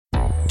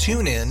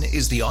TuneIn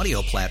is the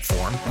audio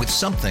platform with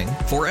something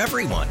for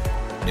everyone.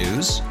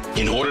 News.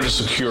 In order to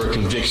secure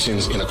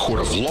convictions in a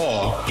court of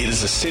law, it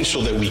is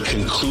essential that we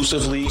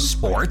conclusively.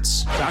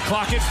 Sports. Shot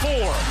clock at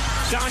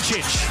 4.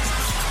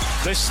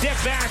 Doncic. The step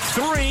back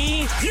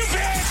 3. You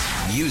bet.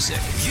 Music.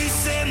 You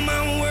set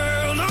my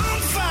world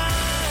on fire.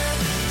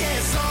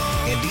 Yes,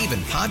 and even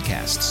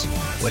podcasts.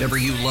 Whatever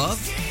you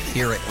love,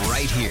 hear it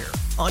right here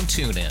on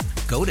TuneIn.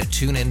 Go to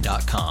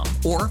TuneIn.com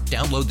or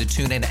download the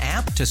TuneIn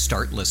app to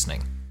start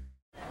listening.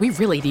 We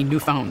really need new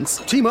phones.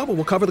 T-Mobile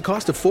will cover the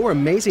cost of 4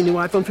 amazing new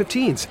iPhone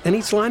 15s, and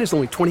each line is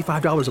only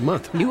 $25 a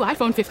month. New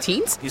iPhone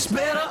 15s? it's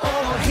better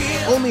over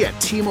here. Only at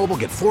T-Mobile,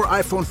 get 4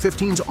 iPhone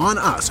 15s on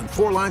us and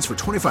 4 lines for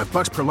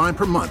 $25 per line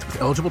per month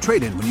with eligible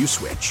trade-in when you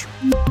switch.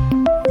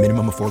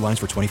 Minimum of 4 lines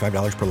for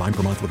 $25 per line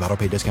per month with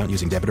autopay discount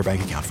using debit or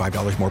bank account.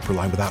 $5 more per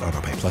line without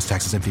autopay, plus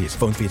taxes and fees.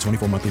 Phone fee at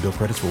 24 monthly bill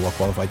credits for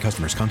well-qualified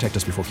customers. Contact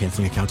us before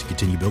canceling account to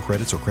continue bill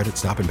credits or credit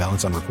stop and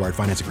balance on required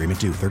finance agreement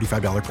due.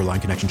 $35 per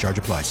line connection charge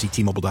applies. See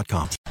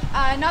T-Mobile.com.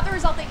 Not the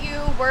result that you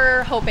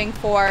were hoping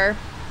for.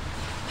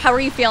 How are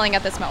you feeling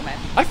at this moment?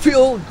 I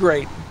feel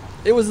great.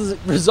 It was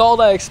the result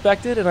I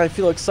expected, and I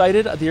feel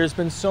excited. There's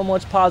been so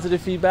much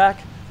positive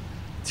feedback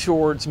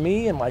towards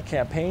me and my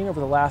campaign over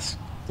the last,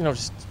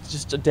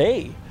 just a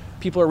day.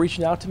 People are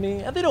reaching out to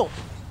me, and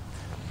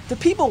the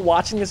people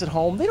watching this at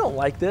home, they don't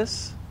like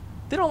this.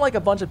 They don't like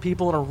a bunch of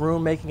people in a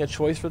room making a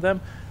choice for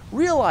them.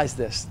 Realize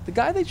this, the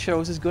guy they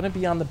chose is going to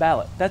be on the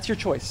ballot. That's your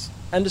choice.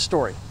 End of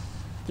story.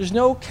 There's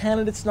no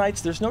candidates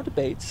nights, there's no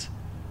debates.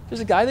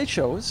 There's a guy they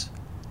chose,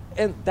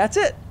 and that's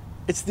it.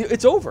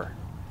 It's over.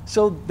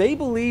 So they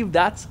believe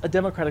that's a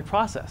democratic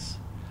process.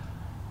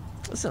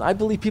 Listen, I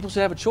believe people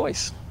should have a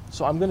choice,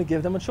 so I'm going to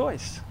give them a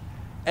choice.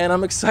 And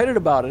I'm excited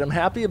about it. I'm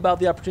happy about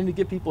the opportunity to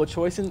give people a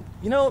choice. And,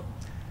 I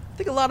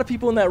think a lot of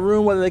people in that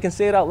room, whether they can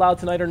say it out loud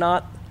tonight or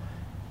not,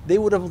 they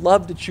would have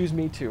loved to choose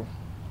me too.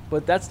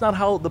 But that's not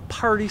how the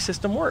party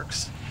system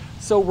works.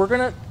 So we're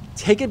going to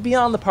take it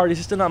beyond the party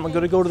system. I'm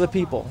going to go to the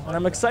people, and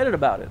I'm excited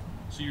about it.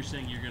 So you're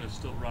saying you're going to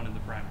still run in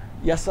the primary?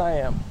 Yes, I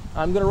am.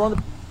 I'm going to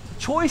run.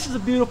 Choice is a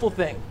beautiful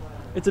thing.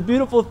 It's a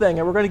beautiful thing,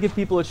 and we're going to give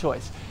people a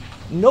choice.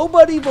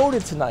 Nobody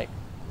voted tonight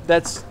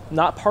that's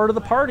not part of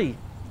the party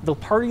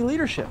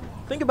leadership.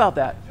 Think about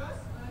that.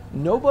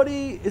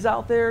 Nobody is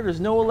out there. There's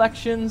no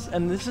elections,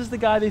 and this is the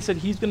guy they said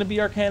he's going to be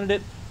our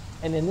candidate.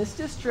 And in this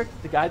district,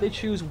 the guy they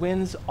choose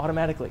wins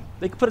automatically.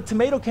 They could put a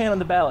tomato can on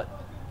the ballot,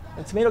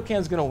 and tomato can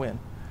is going to win.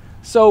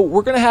 So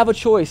we're going to have a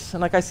choice.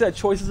 And like I said,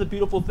 choice is a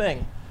beautiful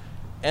thing.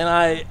 And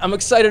I'm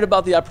excited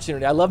about the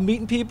opportunity. I love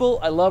meeting people.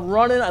 I love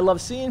running. I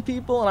love seeing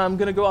people. And I'm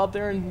going to go out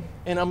there and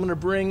I'm going to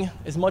bring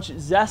as much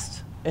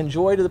zest and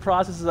joy to the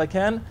process as I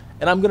can.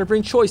 And I'm going to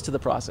bring choice to the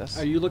process.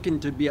 Are you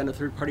looking to be on a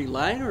third-party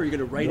line, or are you going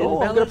to write in the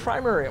ballot? I'm going to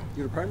primary him.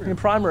 You're going to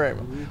primary him.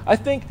 Mm-hmm. I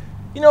think,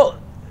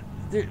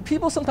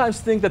 people sometimes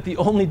think that the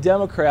only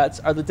Democrats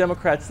are the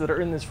Democrats that are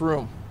in this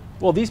room.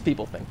 Well, these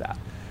people think that.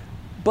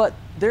 But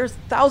there's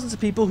thousands of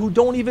people who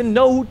don't even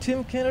know who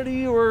Tim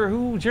Kennedy or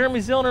who Jeremy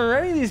Zillner or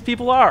any of these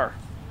people are.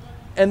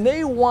 And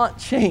they want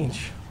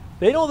change.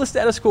 They know the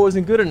status quo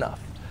isn't good enough.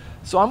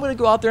 So I'm going to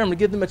go out there, I'm going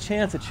to give them a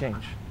chance at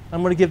change.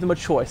 I'm going to give them a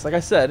choice. Like I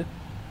said,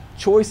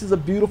 choice is a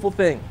beautiful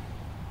thing.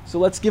 So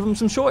let's give them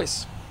some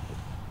choice.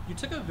 You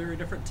took a very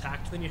different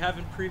tact than you have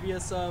in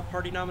previous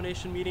party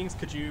nomination meetings.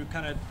 Could you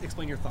kind of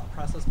explain your thought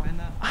process behind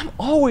that? I'm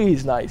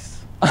always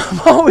nice. I'm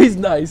always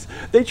nice.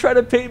 They try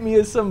to paint me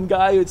as some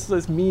guy who's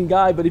this mean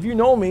guy, but if you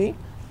know me,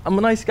 I'm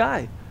a nice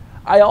guy.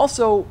 I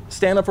also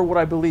stand up for what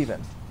I believe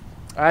in.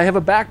 I have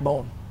a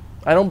backbone.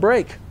 I don't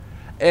break.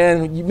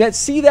 And you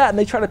see that, and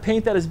they try to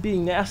paint that as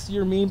being nasty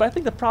or mean, but I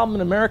think the problem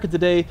in America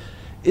today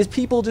is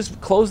people just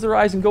close their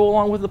eyes and go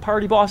along with what the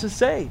party bosses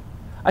say.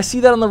 I see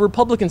that on the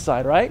Republican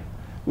side, right?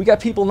 We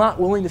got people not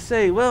willing to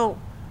say, well,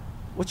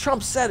 what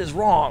Trump said is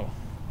wrong.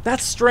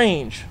 That's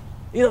strange.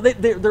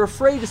 They're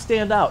afraid to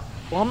stand out.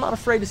 Well, I'm not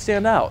afraid to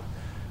stand out.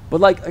 But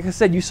like I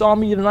said, you saw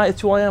me tonight.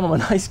 That's who I am. I'm a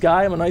nice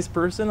guy. I'm a nice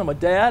person. I'm a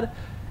dad.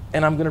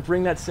 And I'm going to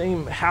bring that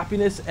same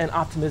happiness and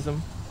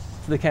optimism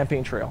to the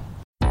campaign trail.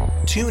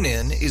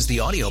 TuneIn is the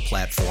audio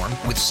platform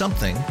with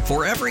something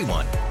for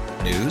everyone.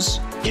 News.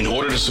 In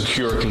order to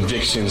secure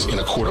convictions in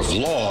a court of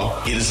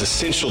law, it is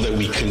essential that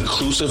we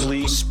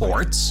conclusively.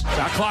 Sports.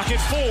 Shot clock at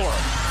 4.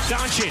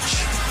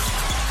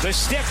 Doncic. The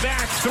step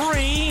back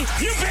 3.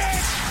 You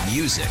bet.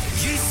 Music.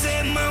 You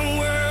set my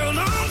world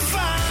on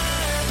fire.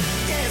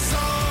 Yes,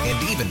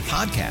 and even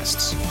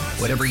podcasts.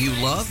 Whatever you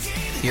love,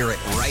 hear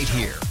it right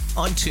here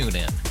on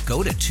TuneIn.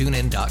 Go to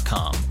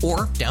TuneIn.com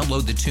or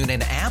download the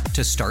TuneIn app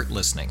to start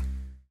listening.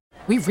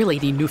 We really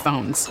need new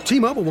phones.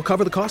 T-Mobile will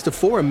cover the cost of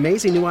 4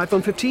 amazing new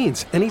iPhone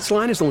 15s, and each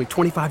line is only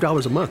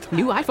 $25 a month.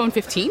 New iPhone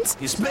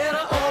 15s? it's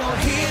better over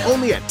here.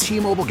 Only at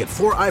T-Mobile, get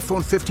 4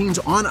 iPhone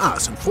 15s on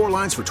us and 4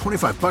 lines for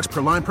 $25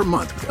 per line per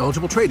month with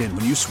eligible trade-in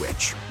when you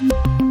switch.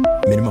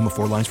 Minimum of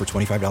 4 lines for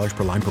 $25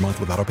 per line per month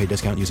with autopay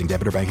discount using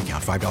debit or bank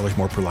account. $5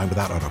 more per line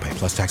without autopay,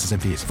 plus taxes and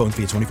fees. Phone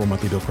fee at 24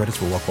 monthly bill credits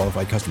for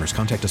well-qualified customers.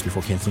 Contact us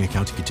before canceling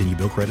account to continue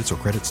bill credits or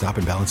credit stop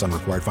and balance on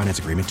required finance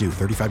agreement due.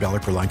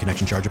 $35 per line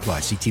connection charge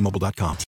applies. See T-Mobile.com.